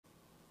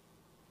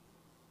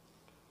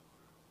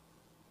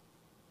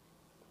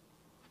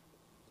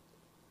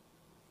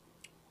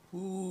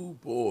Ooh,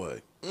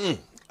 boy.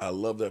 I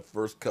love that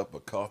first cup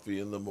of coffee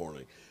in the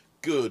morning.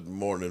 Good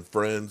morning,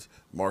 friends.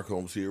 Mark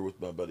Holmes here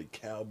with my buddy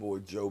Cowboy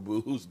Joe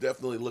Boo, who's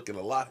definitely looking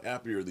a lot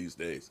happier these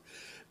days,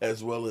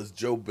 as well as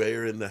Joe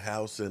Bear in the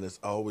house. And as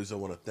always, I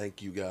want to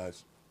thank you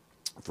guys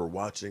for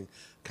watching,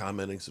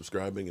 commenting,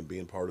 subscribing, and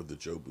being part of the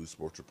Joe Boo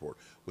Sports Report.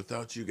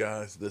 Without you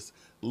guys, this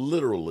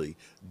literally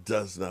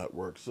does not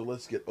work. So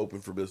let's get open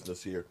for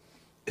business here,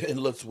 and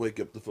let's wake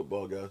up the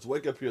football guys.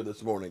 Wake up here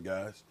this morning,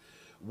 guys.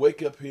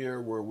 Wake up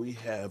here where we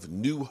have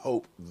new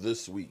hope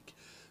this week.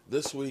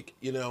 This week,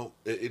 you know,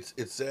 it's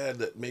sad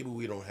that maybe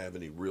we don't have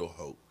any real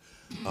hope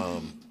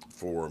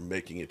for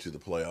making it to the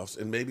playoffs,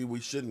 and maybe we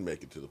shouldn't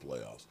make it to the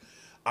playoffs.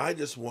 I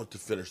just want to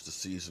finish the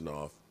season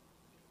off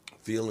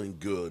feeling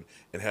good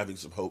and having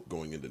some hope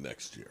going into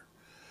next year.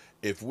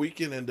 If we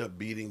can end up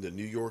beating the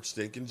New York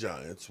stinking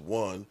Giants,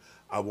 one,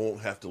 I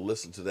won't have to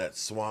listen to that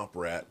swamp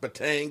rat,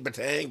 batang,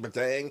 batang,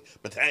 batang,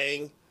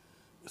 batang,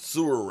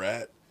 sewer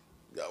rat,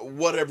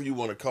 whatever you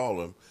want to call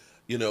him,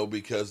 you know,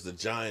 because the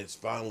Giants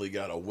finally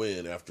got a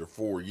win after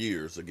 4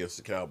 years against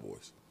the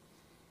Cowboys.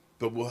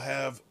 But we'll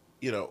have,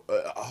 you know,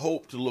 a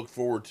hope to look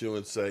forward to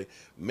and say,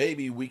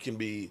 maybe we can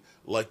be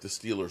like the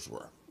Steelers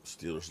were.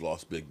 Steelers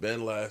lost Big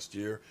Ben last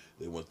year.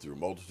 They went through a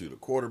multitude of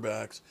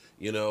quarterbacks,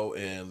 you know,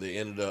 and they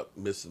ended up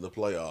missing the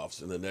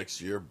playoffs. And the next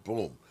year,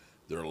 boom,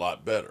 they're a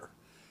lot better.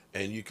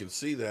 And you can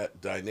see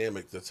that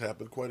dynamic that's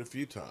happened quite a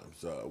few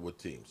times with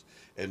teams.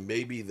 And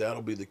maybe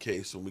that'll be the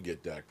case when we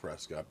get Dak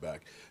Prescott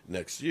back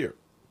next year.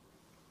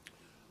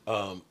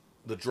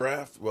 The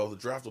draft, well, the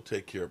draft will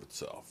take care of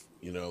itself.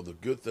 You know, the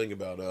good thing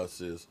about us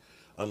is,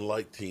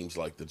 unlike teams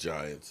like the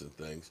Giants and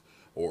things,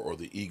 or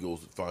the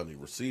Eagles at finding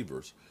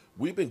receivers,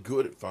 we've been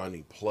good at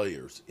finding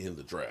players in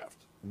the draft.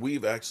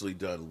 We've actually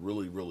done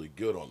really, really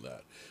good on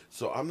that.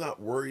 So I'm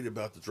not worried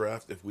about the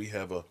draft if we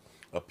have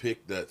a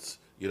pick that's,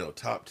 you know,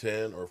 top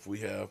 10 or if we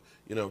have,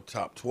 you know,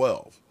 top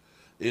 12.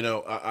 You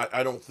know,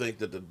 I don't think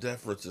that the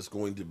difference is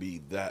going to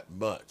be that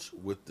much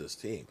with this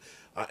team.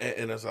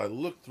 And as I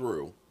look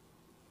through,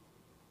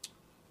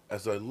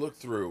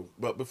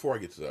 but before I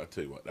get to that, I'll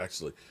tell you what,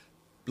 actually,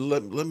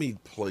 let me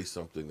play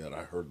something that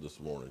I heard this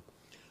morning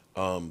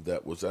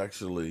that was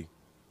actually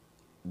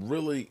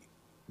really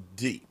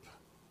deep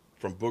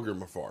from Booger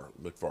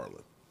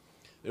McFarland.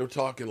 They were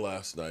talking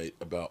last night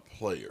about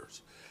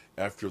players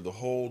after the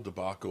whole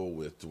debacle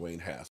with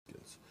Dwayne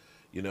Haskins.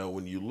 You know,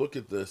 when you look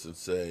at this and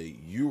say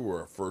you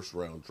were a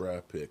first-round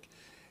draft pick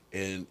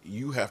and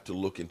you have to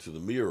look into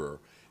the mirror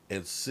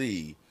and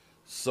see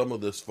some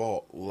of this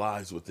fault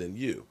lies within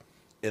you.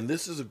 And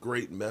this is a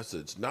great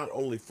message, not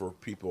only for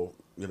people,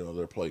 you know,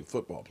 that are playing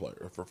football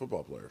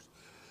players,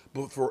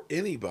 but for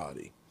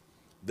anybody,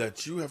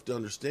 that you have to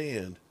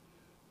understand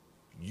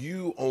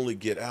you only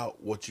get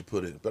out what you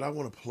put in. But I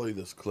want to play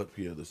this clip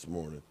here this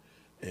morning.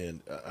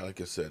 And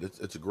like I said,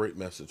 it's a great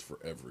message for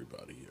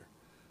everybody here.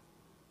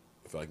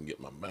 If I can get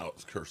my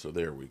mouse cursor,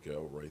 there we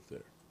go, right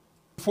there.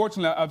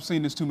 Unfortunately, I've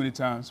seen this too many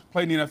times.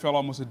 Played in the NFL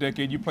almost a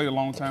decade. You played a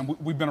long time.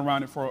 We've been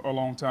around it for a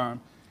long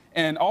time.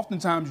 And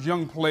oftentimes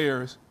young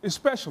players,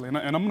 especially, and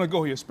I'm going to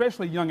go here,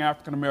 especially young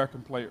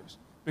African-American players,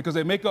 because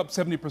they make up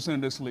 70%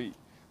 of this league.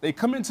 They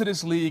come into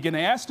this league and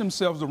they ask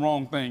themselves the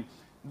wrong thing.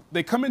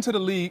 They come into the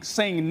league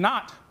saying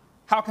not,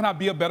 how can I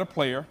be a better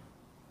player?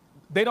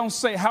 They don't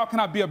say, how can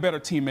I be a better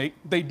teammate?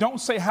 They don't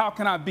say, how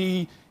can I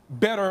be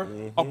better,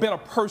 a better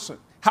person?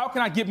 How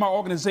can I get my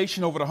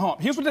organization over the hump?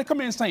 Here's what they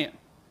come in saying.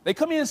 They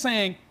come in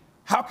saying,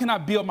 how can I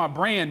build my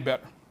brand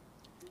better?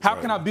 How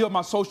can I build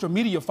my social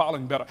media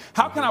following better?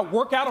 How can I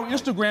work out on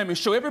Instagram and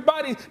show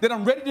everybody that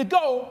I'm ready to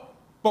go,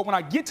 but when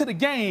I get to the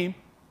game,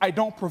 I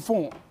don't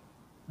perform?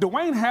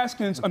 Dwayne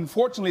Haskins,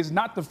 unfortunately, is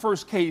not the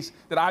first case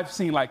that I've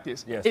seen like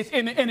this. Yes.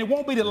 And it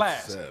won't be the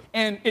last. Sad.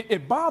 And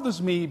it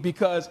bothers me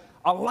because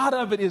a lot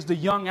of it is the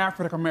young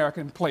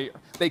African-American player.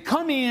 They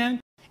come in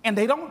and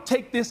they don't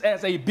take this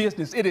as a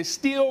business. It is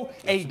still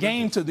a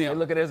game to them. They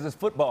look at it as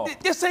football.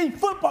 This ain't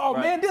football,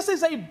 man. This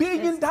is a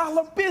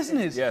billion-dollar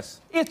business. Yes.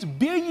 It's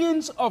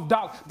billions of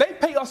dollars. They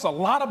pay us a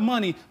lot of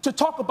money to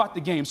talk about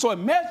the game. So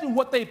imagine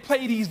what they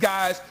pay these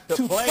guys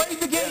to play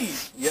the game.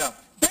 Yeah.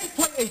 They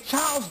play a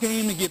child's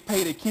game and get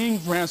paid a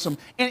king's ransom.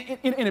 And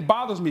it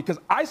bothers me because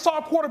I saw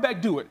a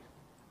quarterback do it.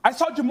 I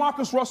saw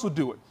Jamarcus Russell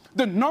do it.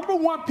 The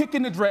 #1 pick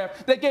in the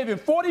draft, they gave him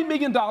 $40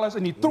 million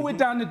and he threw it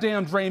down the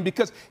damn drain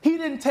because he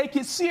didn't take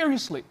it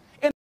seriously.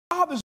 And it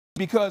bothers me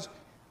because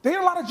there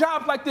are a lot of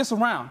jobs like this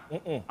around.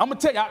 I'm going to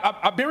tell you,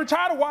 I've been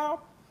retired a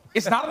while.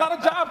 It's not a lot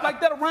of jobs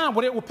like that around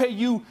where they will pay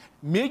you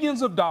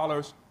millions of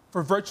dollars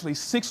for virtually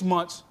 6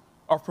 months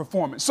of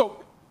performance.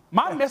 So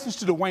my message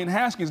to Dwayne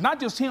Haskins,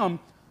 not just him,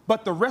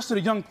 but the rest of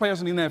the young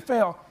players in the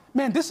NFL,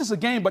 man, this is a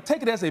game, but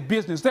take it as a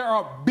business. There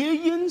are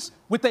billions,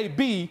 with a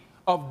B,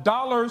 of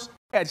dollars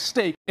at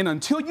stake. And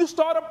until you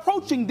start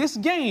approaching this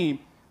game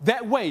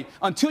that way,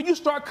 until you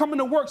start coming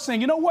to work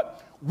saying, you know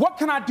what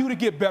can I do to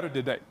get better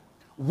today?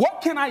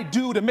 What can I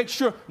do to make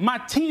sure my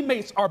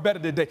teammates are better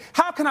today?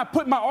 How can I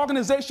put my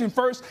organization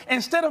first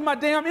instead of my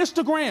damn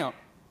Instagram?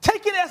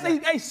 Take it as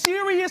a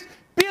serious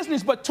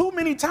business, but too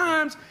many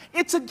times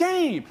it's a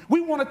game.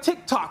 We want to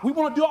TikTok. We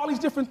want to do all these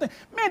different things.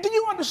 Man, do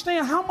you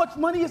understand how much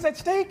money is at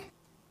stake?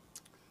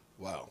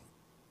 Wow.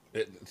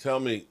 Tell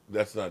me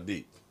that's not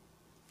deep.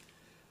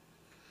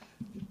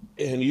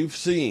 And you've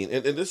seen,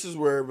 and this is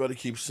where everybody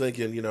keeps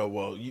thinking,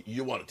 well,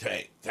 you want to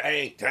tank,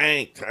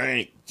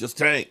 just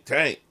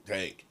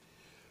tank.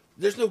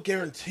 There's no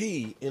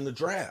guarantee in the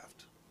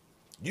draft.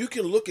 You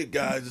can look at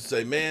guys and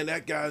say, man,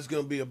 that guy's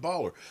going to be a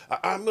baller.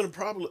 I'm going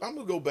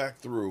to go back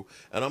through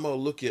and I'm going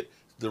to look at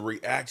the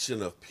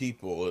reaction of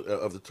people,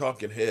 of the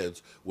talking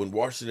heads when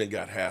Washington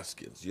got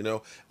Haskins.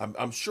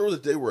 I'm sure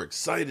that they were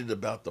excited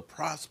about the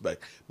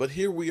prospect, but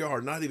here we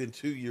are, not even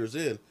 2 years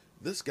in,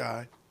 this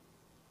guy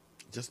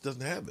just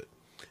doesn't have it.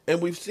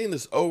 And we've seen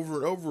this over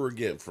and over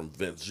again from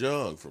Vince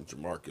Young, from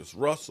Jamarcus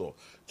Russell,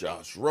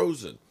 Josh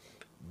Rosen.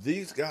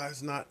 These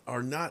guys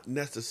are not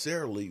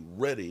necessarily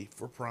ready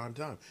for prime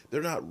time.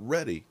 They're not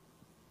ready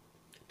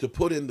to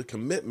put in the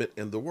commitment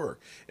and the work.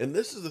 And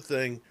this is the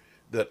thing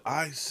that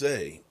I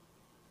say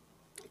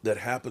that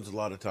happens a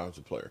lot of times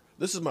with players.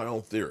 This is my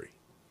own theory.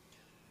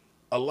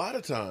 A lot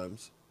of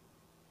times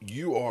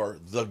you are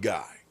the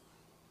guy.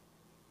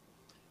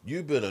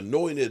 You've been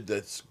anointed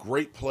that's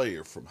great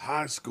player from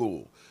high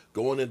school,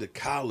 going into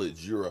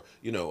college. You're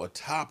a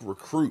top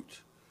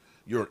recruit.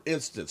 You're an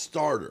instant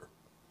starter.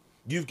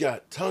 You've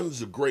got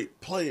tons of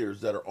great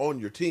players that are on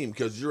your team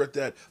because you're at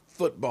that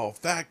football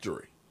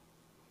factory.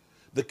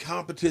 The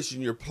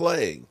competition you're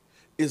playing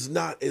is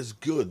not as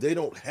good. They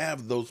don't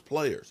have those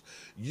players.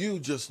 You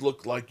just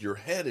look like you're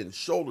head and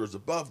shoulders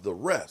above the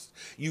rest.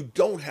 You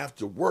don't have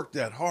to work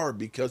that hard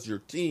because your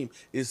team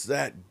is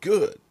that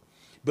good.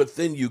 But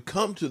then you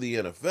come to the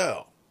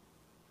NFL,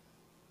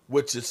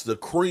 which is the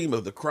cream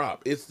of the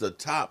crop. It's the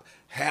top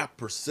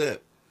 0.5%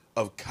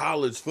 of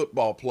college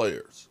football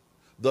players,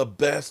 the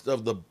best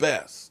of the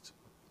best.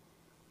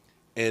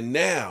 And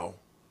now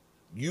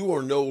you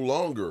are no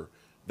longer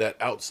that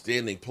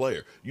outstanding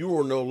player. You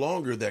are no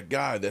longer that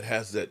guy that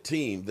has that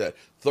team that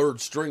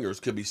third stringers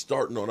could be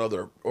starting on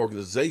other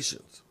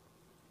organizations.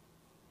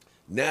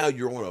 Now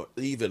you're on an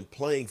even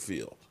playing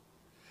field.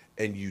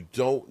 And you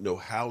don't know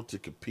how to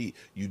compete.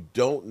 You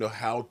don't know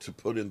how to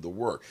put in the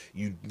work.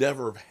 You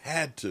never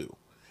had to,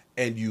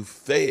 and you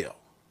fail.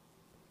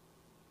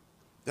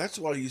 That's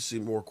why you see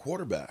more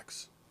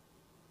quarterbacks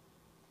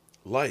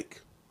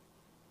like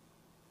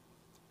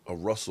a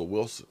Russell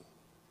Wilson,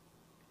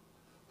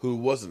 who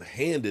wasn't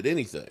handed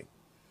anything.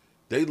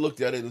 They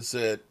looked at it and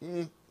said,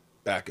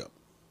 backup.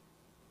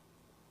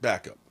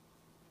 Backup.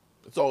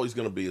 That's all he's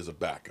going to be, is a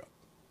backup.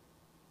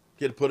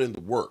 He had to put in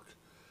the work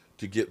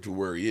to get to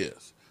where he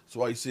is. That's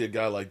why you see a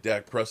guy like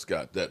Dak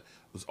Prescott that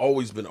has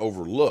always been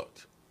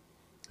overlooked.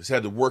 Has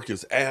had to work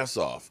his ass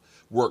off,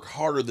 work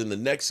harder than the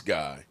next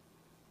guy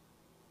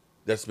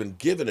that's been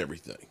given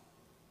everything.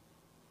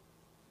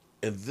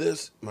 And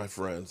this, my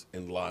friends,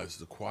 in lies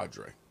the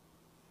quadre.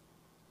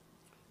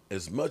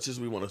 As much as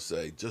we want to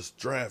say, just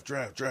draft,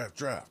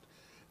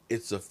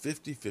 it's a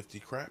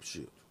 50-50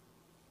 crapshoot.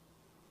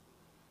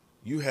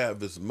 You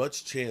have as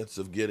much chance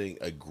of getting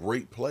a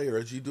great player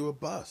as you do a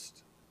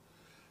bust.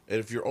 And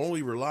if you're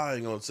only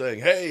relying on saying,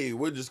 hey,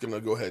 we're just going to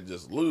go ahead and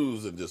just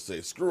lose and just say,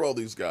 screw all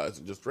these guys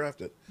and just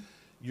draft it,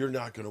 you're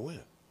not going to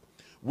win.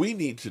 We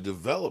need to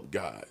develop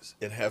guys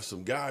and have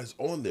some guys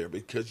on there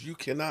because you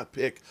cannot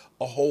pick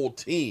a whole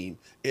team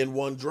in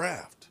one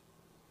draft.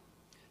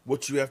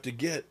 What you have to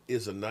get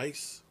is a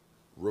nice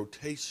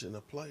rotation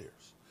of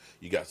players.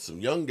 You got some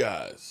young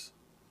guys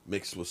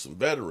mixed with some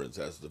veterans.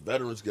 As the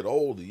veterans get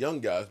old, the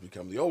young guys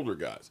become the older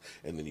guys.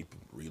 And then you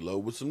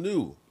reload with some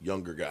new,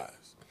 younger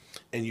guys.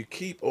 And you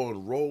keep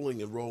on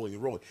rolling and rolling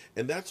and rolling.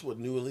 And that's what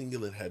New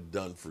England had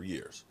done for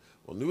years.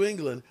 Well, New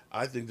England,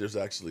 I think there's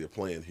actually a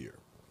plan here.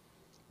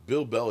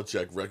 Bill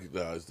Belichick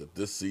recognized that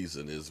this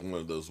season is one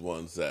of those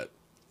ones that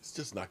it's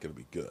just not going to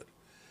be good.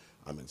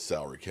 I'm in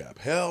salary cap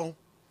hell.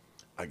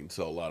 I can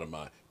tell a lot of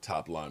my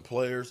top line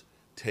players,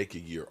 take a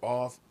year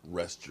off,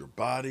 rest your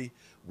body.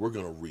 We're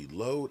going to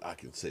reload. I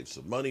can save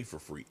some money for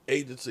free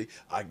agency.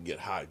 I can get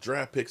high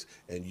draft picks,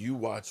 and you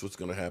watch what's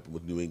going to happen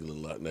with New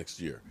England next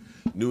year.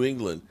 New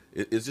England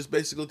is just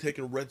basically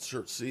taking a red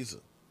shirt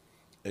season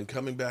and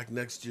coming back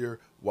next year.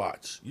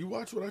 Watch. You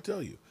watch what I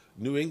tell you.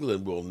 New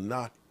England will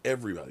knock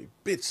everybody,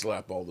 bitch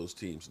slap all those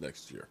teams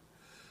next year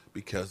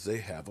because they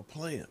have a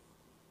plan.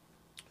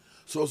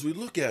 So as we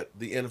look at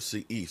the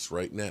NFC East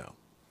right now,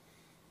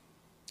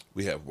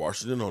 we have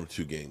Washington on a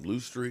 2-game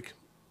lose streak.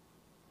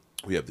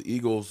 We have the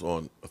Eagles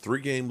on a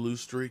 3-game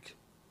lose streak.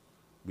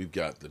 We've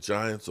got the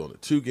Giants on a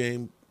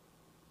 3-game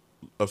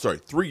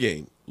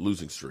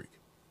losing streak.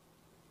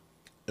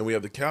 And we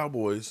have the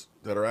Cowboys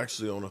that are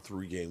actually on a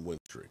 3-game win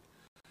streak.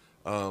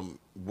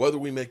 Whether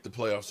we make the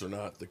playoffs or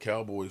not, the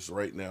Cowboys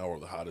right now are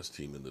the hottest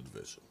team in the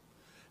division.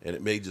 And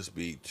it may just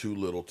be too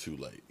little too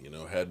late.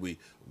 Had we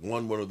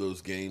won one of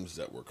those games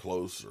that were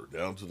close or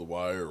down to the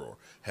wire or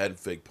hadn't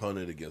fake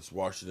punted against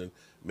Washington,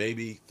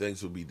 maybe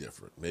things would be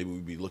different. Maybe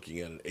we'd be looking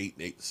at an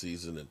 8-8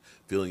 season and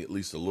feeling at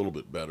least a little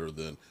bit better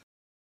than,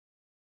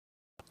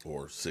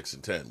 or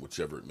 6-10,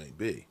 whichever it may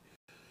be.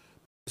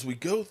 As we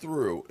go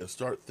through and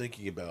start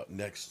thinking about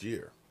next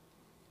year,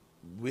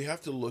 we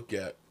have to look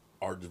at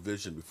our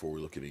division before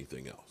we look at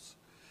anything else.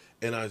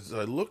 And as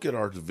I look at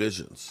our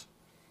divisions,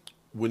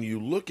 when you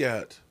look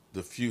at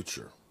the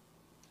future,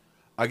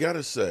 I got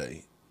to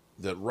say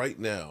that right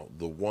now,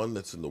 the one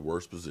that's in the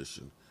worst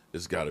position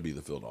has got to be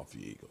the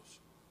Philadelphia Eagles.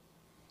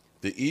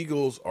 The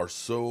Eagles are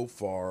so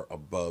far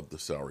above the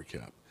salary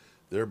cap.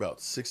 They're about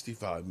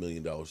 $65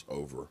 million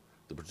over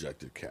the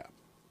projected cap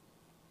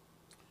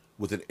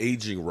with an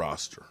aging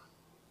roster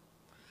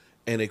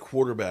and a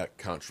quarterback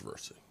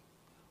controversy,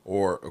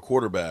 or a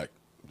quarterback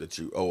that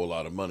you owe a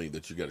lot of money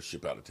that you got to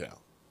ship out of town.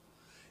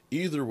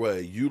 Either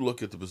way, you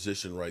look at the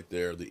position right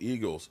there, the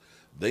Eagles,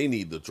 they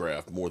need the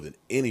draft more than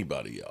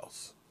anybody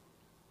else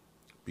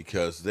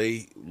because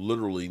they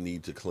literally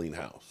need to clean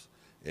house.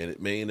 And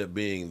it may end up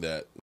being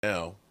that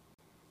now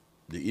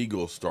the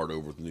Eagles start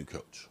over with a new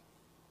coach.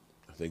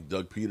 I think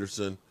Doug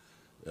Peterson,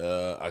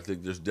 I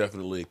think there's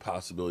definitely a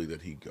possibility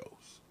that he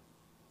goes.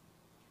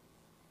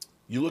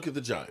 You look at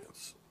the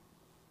Giants.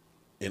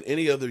 In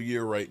any other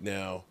year right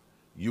now,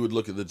 you would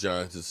look at the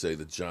Giants and say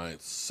the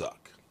Giants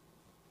suck.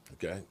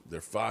 Okay?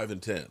 They're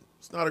 5-10.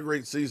 It's not a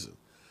great season.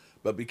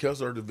 But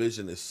because our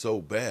division is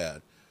so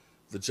bad,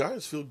 the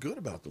Giants feel good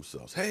about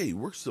themselves. Hey,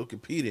 we're still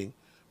competing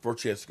for a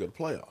chance to go to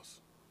playoffs.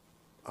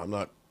 I'm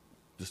not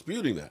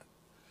disputing that.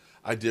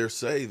 I dare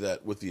say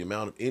that with the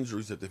amount of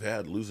injuries that they've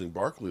had, losing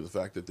Barkley, the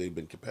fact that they've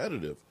been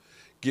competitive,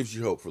 gives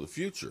you hope for the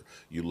future.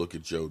 You look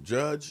at Joe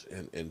Judge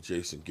and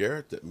Jason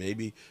Garrett, that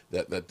maybe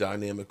that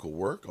dynamic will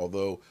work,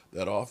 although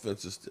that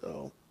offense is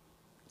still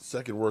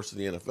second worst in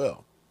the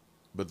NFL.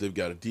 But they've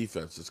got a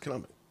defense that's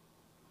coming.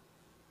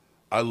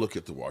 I look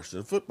at the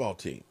Washington football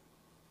team.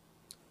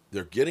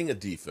 They're getting a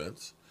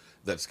defense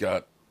that's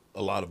got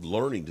a lot of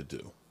learning to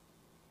do.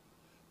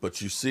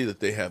 But you see that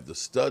they have the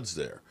studs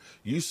there.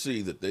 You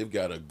see that they've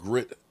got a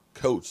grit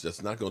coach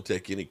that's not going to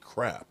take any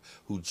crap,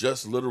 who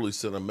just literally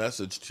sent a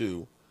message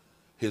to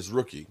his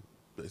rookie,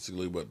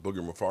 basically what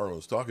Booger McFarland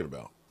was talking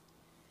about,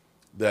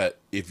 that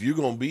if you're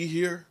going to be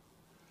here,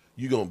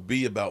 you're going to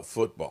be about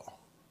football.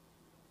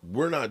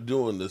 We're not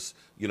doing this,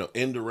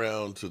 end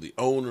around to the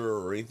owner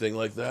or anything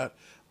like that.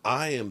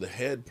 I am the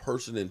head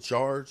person in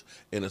charge,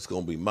 and it's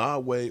going to be my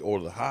way or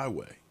the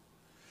highway.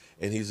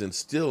 And he's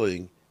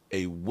instilling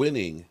a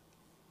winning,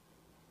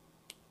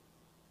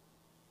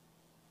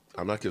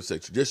 I'm not going to say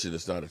tradition,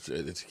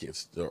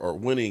 or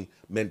winning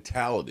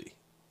mentality.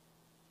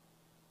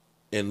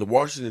 And the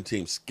Washington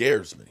team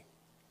scares me.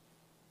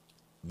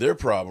 Their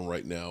problem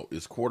right now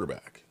is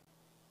quarterback.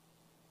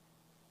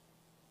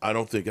 I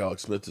don't think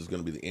Alex Smith is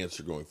going to be the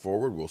answer going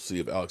forward. We'll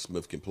see if Alex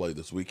Smith can play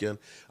this weekend.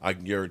 I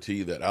can guarantee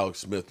you that Alex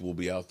Smith will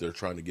be out there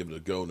trying to give it a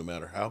go no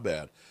matter how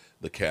bad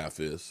the calf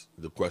is.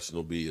 The question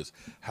will be is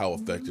how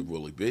effective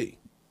will he be?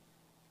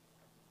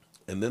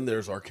 And then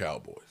there's our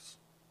Cowboys.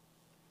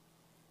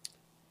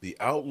 The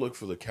outlook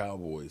for the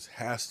Cowboys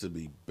has to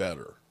be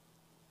better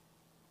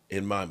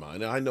in my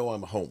mind. And I know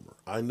I'm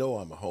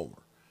a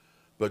homer.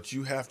 But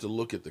you have to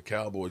look at the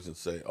Cowboys and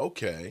say,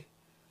 okay,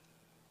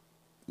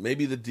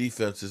 maybe the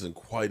defense isn't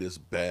quite as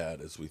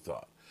bad as we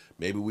thought.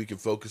 Maybe we can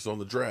focus on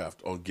the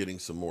draft, on getting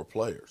some more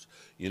players.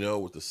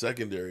 With the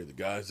secondary, the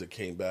guys that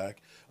came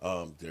back,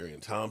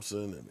 Darian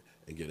Thompson and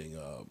getting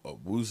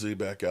Woozy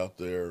back out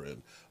there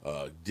and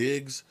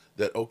Diggs,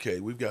 that, okay,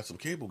 we've got some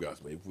cable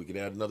guys. Maybe if we can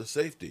add another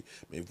safety.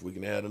 Maybe if we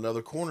can add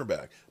another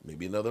cornerback.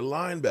 Maybe another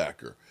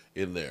linebacker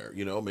in there.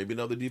 Maybe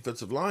another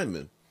defensive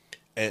lineman.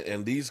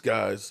 And these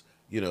guys,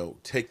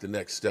 take the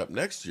next step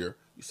next year.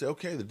 You say,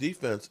 okay, the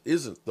defense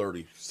isn't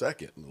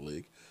 32nd in the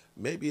league.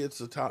 Maybe it's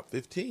the top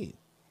 15.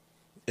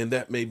 And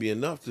that may be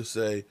enough to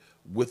say,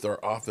 with our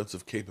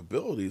offensive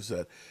capabilities,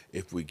 that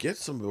if we get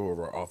some of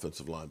our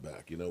offensive line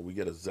back, we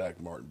get a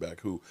Zach Martin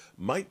back who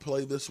might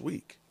play this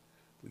week.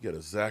 We get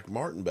a Zach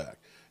Martin back.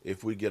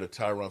 If we get a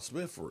Tyron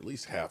Smith for at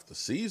least half the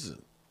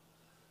season.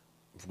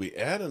 If we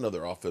add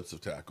another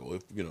offensive tackle,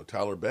 if,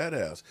 Tyler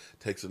Badass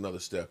takes another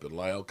step and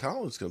Lyle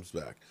Collins comes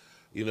back,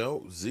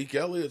 Zeke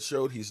Elliott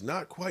showed he's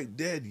not quite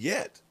dead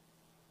yet.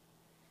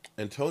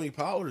 And Tony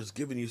Pollard has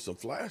given you some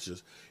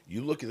flashes.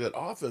 You look at that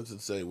offense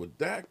and say, with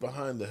Dak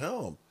behind the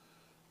helm,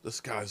 the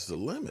sky's the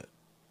limit.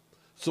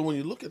 So when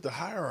you look at the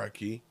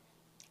hierarchy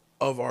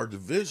of our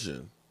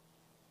division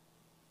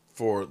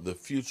for the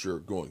future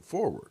going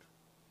forward,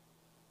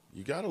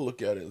 you got to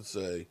look at it and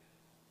say,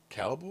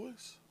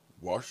 Cowboys,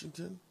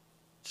 Washington,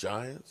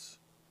 Giants,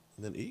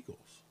 and then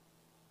Eagles.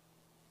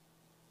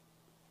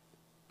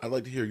 I'd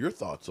like to hear your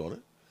thoughts on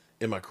it.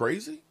 Am I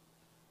crazy?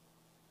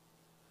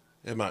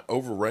 Am I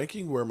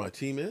overranking where my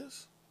team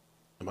is?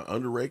 Am I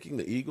underranking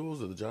the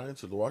Eagles or the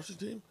Giants or the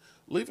Washington team?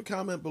 Leave a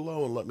comment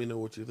below and let me know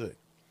what you think.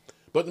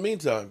 But in the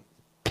meantime,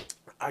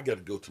 I got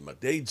to go to my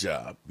day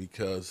job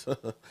because,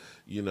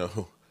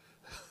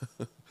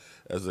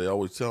 as they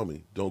always tell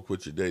me, don't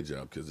quit your day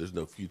job because there's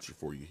no future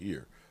for you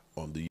here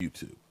on the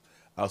YouTube.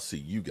 I'll see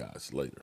you guys later.